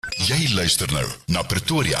Jy luister nou na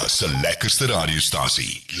Pretoria se lekkerste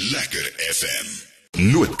radiostasie, Lekker FM.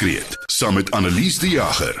 Noordkreet, saam met Annelise de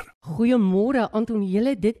Jager. Goeiemôre Anton,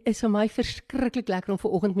 julle, dit is vir my verskriklik lekker om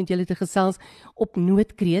vanoggend met julle te gesels op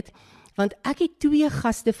Noordkreet, want ek het 2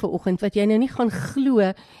 gaste vanoggend wat jy nou nie gaan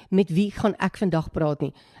glo met wie gaan ek vandag praat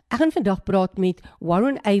nie. Ek gaan vandag praat met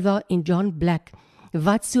Warren Ava en John Black,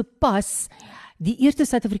 wat sopas die eerste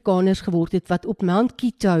Suid-Afrikaners geword het wat op Mount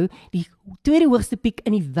Kito, die tweede hoogste piek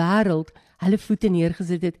in die wêreld, hulle voete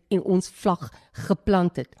neergesit het en ons vlag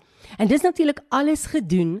geplant het. En dis natuurlik alles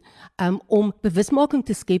gedoen om bewusmaking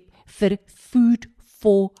te skep vir Food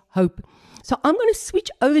for Hope. So I'm going to switch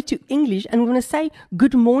over to English and we're going to say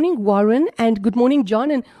good morning Warren and good morning John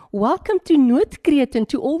and welcome to Noordkreet and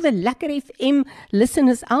to all the Lekker FM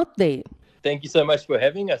listeners out there. Thank you so much for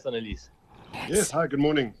having us, Annelise. Yes, hi, good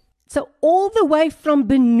morning. So all the way from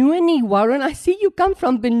Benoni, Warren, I see you come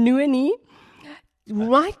from Benoni,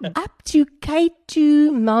 right up to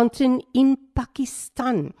K2 mountain in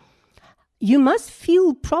Pakistan. You must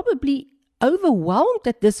feel probably overwhelmed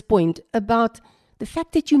at this point about the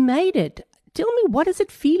fact that you made it. Tell me, what does it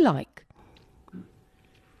feel like?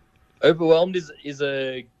 Overwhelmed is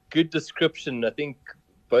a good description. I think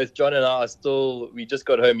both John and I we just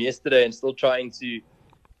got home yesterday and still trying to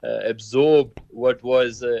absorb what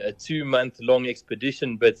was a 2-month-long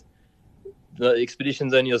expedition, but the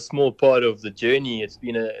expedition's only a small part of the journey. It's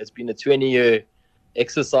been a 20-year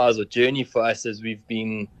exercise or journey for us as we've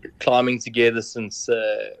been climbing together since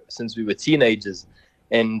we were teenagers,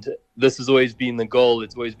 and this has always been the goal.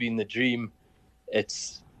 It's always been the dream.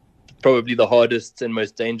 It's probably the hardest and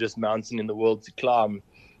most dangerous mountain in the world to climb,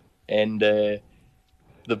 and the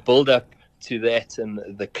build-up to that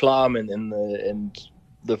and the climb and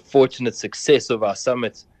the fortunate success of our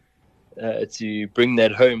summit to bring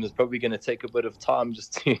that home is probably going to take a bit of time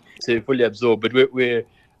just to fully absorb. But we're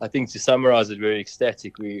I think to summarize it, very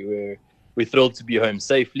ecstatic. We're thrilled to be home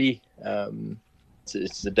safely.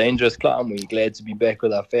 It's a dangerous climb. We're glad to be back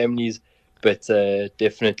with our families, but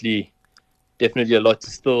definitely a lot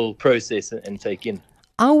to still process and take in.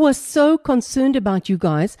 I was so concerned about you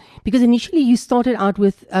guys because initially you started out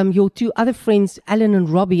with your 2 other friends, Alan and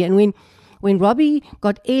Robbie, and when Robbie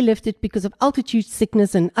got airlifted because of altitude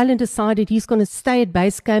sickness and Alan decided he's going to stay at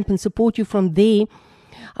base camp and support you from there,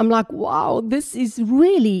 I'm like, wow, this is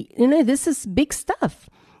really, this is big stuff.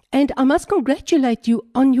 And I must congratulate you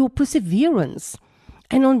on your perseverance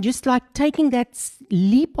and on just like taking that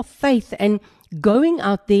leap of faith and going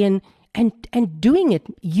out there and doing it.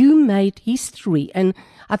 You made history. And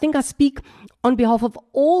I think I speak on behalf of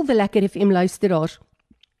all the Lekker FM luisteraars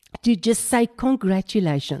to just say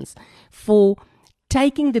congratulations for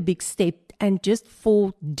taking the big step and just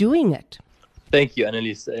for doing it. Thank you,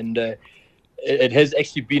 Annelise. And it has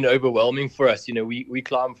actually been overwhelming for us. We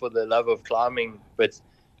climb for the love of climbing, but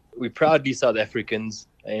we're proudly South Africans,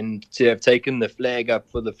 and to have taken the flag up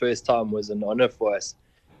for the first time was an honor for us.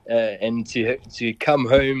 And to come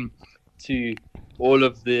home to all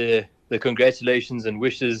of the congratulations and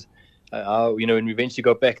wishes. When we eventually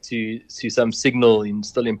got back to some signal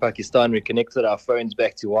still in Pakistan, we connected our phones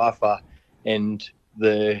back to Wi-Fi, and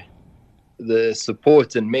the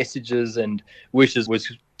support and messages and wishes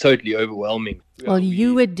was totally overwhelming. Well,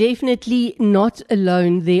 you were definitely not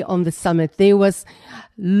alone there on the summit. There was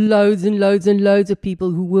loads and loads and loads of people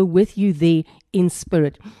who were with you there in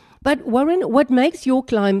spirit. But Warren, what makes your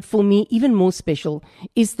climb for me even more special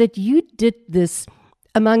is that you did this,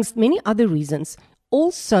 amongst many other reasons,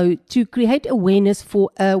 also to create awareness for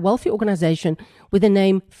a welfare organization with the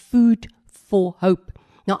name Food for Hope.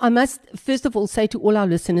 Now, I must first of all say to all our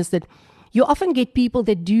listeners that you often get people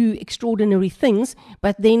that do extraordinary things,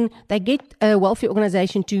 but then they get a welfare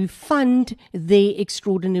organization to fund their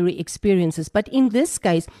extraordinary experiences. But in this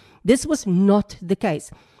case, this was not the case.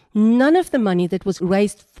 None of the money that was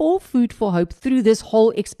raised for Food for Hope through this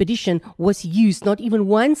whole expedition was used. Not even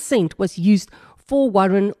 1 cent was used for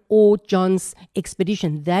Warren or John's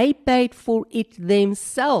expedition. They paid for it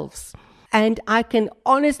themselves. And I can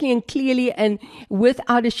honestly and clearly and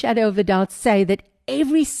without a shadow of a doubt say that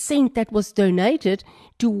every cent that was donated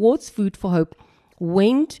towards Food for Hope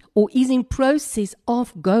went or is in process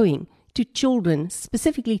of going to children,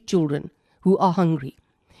 specifically children who are hungry.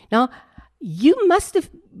 Now, you must have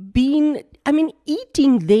been,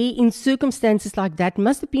 eating there in circumstances like that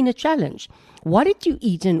must have been a challenge. What did you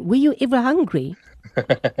eat and were you ever hungry?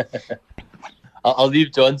 I'll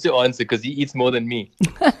leave John to answer because he eats more than me.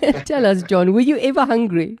 Tell us, John, were you ever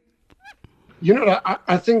hungry?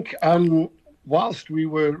 I think whilst we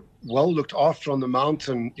were well looked after on the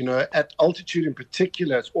mountain, at altitude in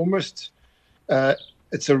particular, it's almost,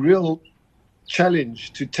 it's a real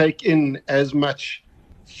challenge to take in as much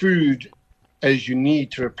food as you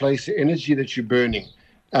need to replace the energy that you're burning.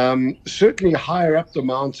 Certainly higher up the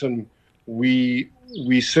mountain, we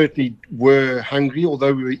certainly were hungry.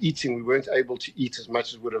 Although we were eating, we weren't able to eat as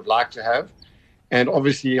much as we would have liked to have. And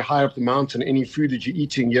obviously higher up the mountain, any food that you're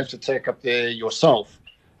eating, you have to take up there yourself.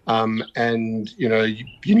 And, you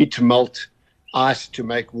need to melt ice to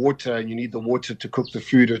make water, and you need the water to cook the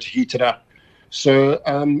food or to heat it up. So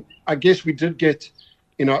I guess we did get,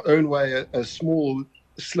 in our own way, a small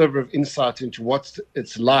sliver of insight into what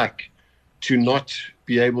it's like to not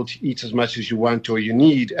be able to eat as much as you want or you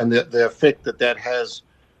need, and the effect that has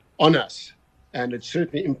on us. And it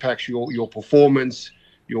certainly impacts your performance,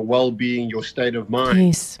 your well-being, your state of mind.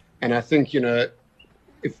 Yes. And I think,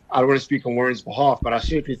 if I don't want to speak on Warren's behalf, but I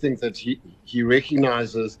certainly think that he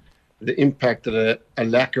recognizes the impact that a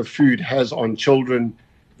lack of food has on children,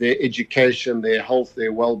 their education, their health,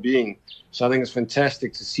 their well-being. So I think it's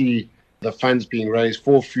fantastic to see the funds being raised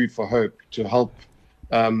for Food for Hope to help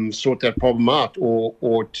sort that problem out,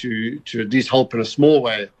 or to at least help in a small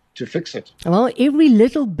way to fix it. Well, every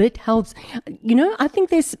little bit helps. I think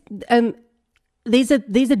there's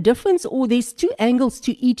a difference, or there's two angles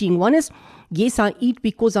to eating. One is, yes, I eat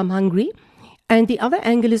because I'm hungry. And the other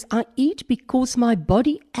angle is, I eat because my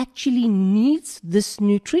body actually needs this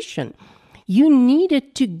nutrition. You need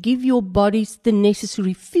it to give your bodies the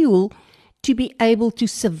necessary fuel to be able to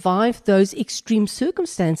survive those extreme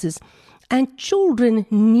circumstances. And children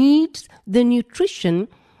need the nutrition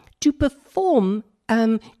to perform,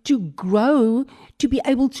 to grow, to be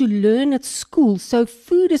able to learn at school. So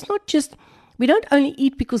food is not just, we don't only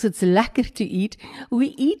eat because it's lekker to eat,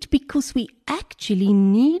 we eat because we actually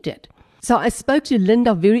need it. So I spoke to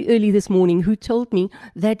Linda very early this morning, who told me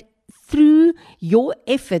that through your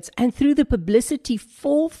efforts and through the publicity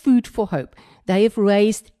for Food for Hope, they have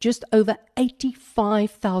raised just over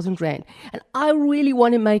 85,000 Rand. And I really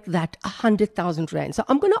want to make that 100,000 Rand. So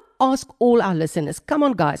I'm going to ask all our listeners, come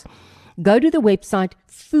on guys, go to the website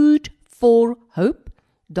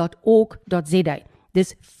foodforhope.org.za.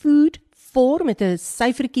 Dis food for met 'n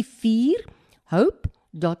syfertjie 4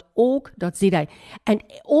 hope.org.za, and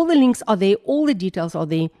all the links are there, all the details are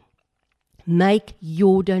there. Make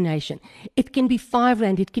your donation. It can be 5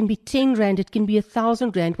 Rand, it can be 10 Rand, it can be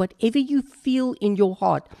 1,000 Rand, whatever you feel in your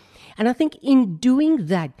heart. And I think in doing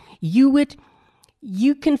that, you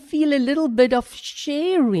can feel a little bit of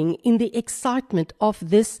sharing in the excitement of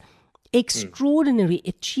this extraordinary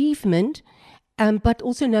achievement, but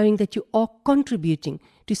also knowing that you are contributing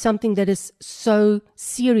to something that is so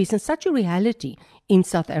serious and such a reality in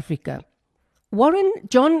South Africa. Warren,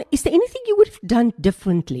 John, is there anything you would have done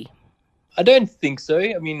differently? I don't think so.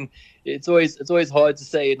 I mean, it's always hard to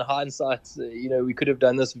say in hindsight. We could have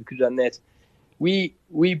done this, we could have done that. We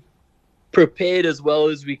prepared as well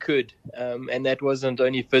as we could, and that wasn't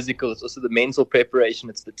only physical; it's also the mental preparation.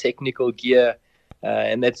 It's the technical gear,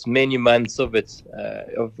 and that's many months of it,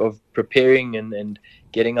 of preparing and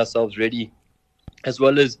getting ourselves ready, as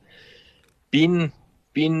well as being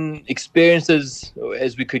experienced as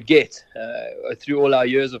we could get. Through all our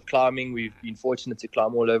years of climbing, we've been fortunate to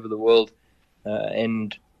climb all over the world,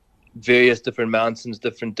 and various different mountains,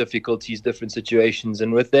 different difficulties, different situations.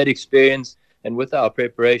 And with that experience and with our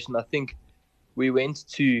preparation, I think we went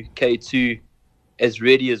to K2 as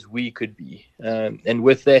ready as we could be. And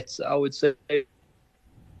with that, I would say,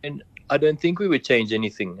 and I don't think we would change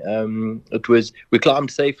anything. We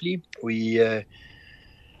climbed safely. We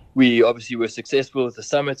obviously were successful with the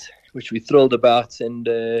summit, which we're thrilled about, and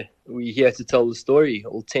we're here to tell the story,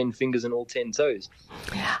 all 10 fingers and all 10 toes.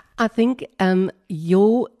 I think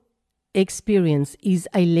your experience is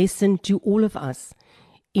a lesson to all of us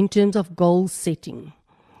in terms of goal setting,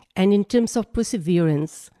 and in terms of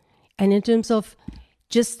perseverance, and in terms of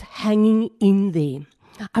just hanging in there.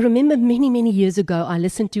 I remember many, many years ago, I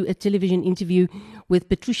listened to a television interview with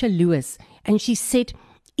Patricia Lewis, and she said,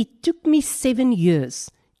 it took me 7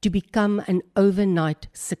 years to become an overnight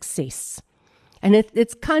success. And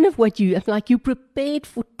it's kind of what you prepared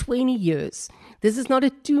for 20 years. This is not a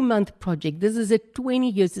 2-month project. This is a 20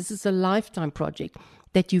 years. This is a lifetime project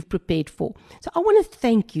that you've prepared for. So I want to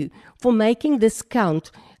thank you for making this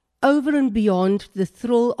count over and beyond the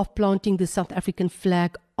thrill of planting the South African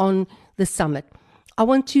flag on the summit. I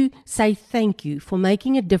want to say thank you for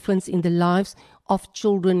making a difference in the lives of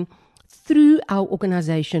children through our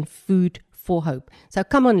organization, Food for Hope. So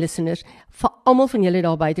come on listeners, vir almal van julle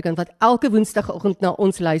daar buitekant wat elke woensdagoggend na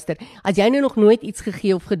ons luister, as jy nou nog nooit iets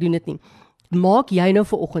gegee of gedoen het nie, maak jy nou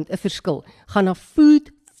vanoggend 'n verskil. Gaan na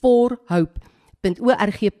foodforhope.org.za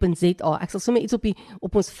www.org.za. Ek sal sommer iets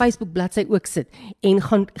op ons Facebook bladsy ook sit en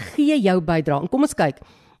gaan gee jou bydrae. En kom ons kyk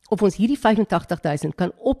of ons hierdie 85,000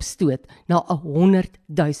 kan opstoot na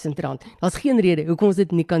 100,000 rand. Daar's geen rede hoekom ons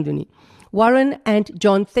dit nie kan doen nie. Warren and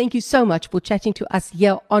John, thank you so much for chatting to us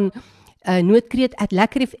here on Noordkreet at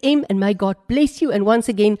Lekker FM, and may God bless you, and once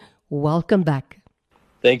again, welcome back.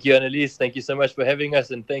 Thank you, Annelise. Thank you so much for having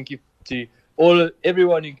us, and thank you to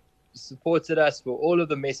everyone who supported us for all of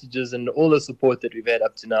the messages and all the support that we've had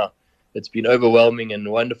up to now. It's been overwhelming and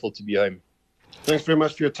wonderful to be home. Thanks very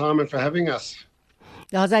much for your time and for having us.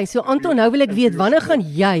 Daar's hy. So Anton, nou wil ek weet, wanneer gaan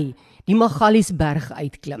jy die Magaliesberg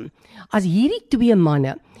uitklim? As hierdie twee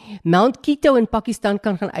manne Mount Keto in Pakistan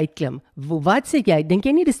kan gaan uitklim, wat sê jy? Dink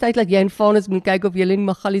jy nie dis tyd dat jy en Vanus moet kyk of jy in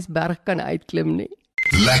Magaliesberg kan uitklim nie?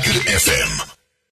 Lekker FM.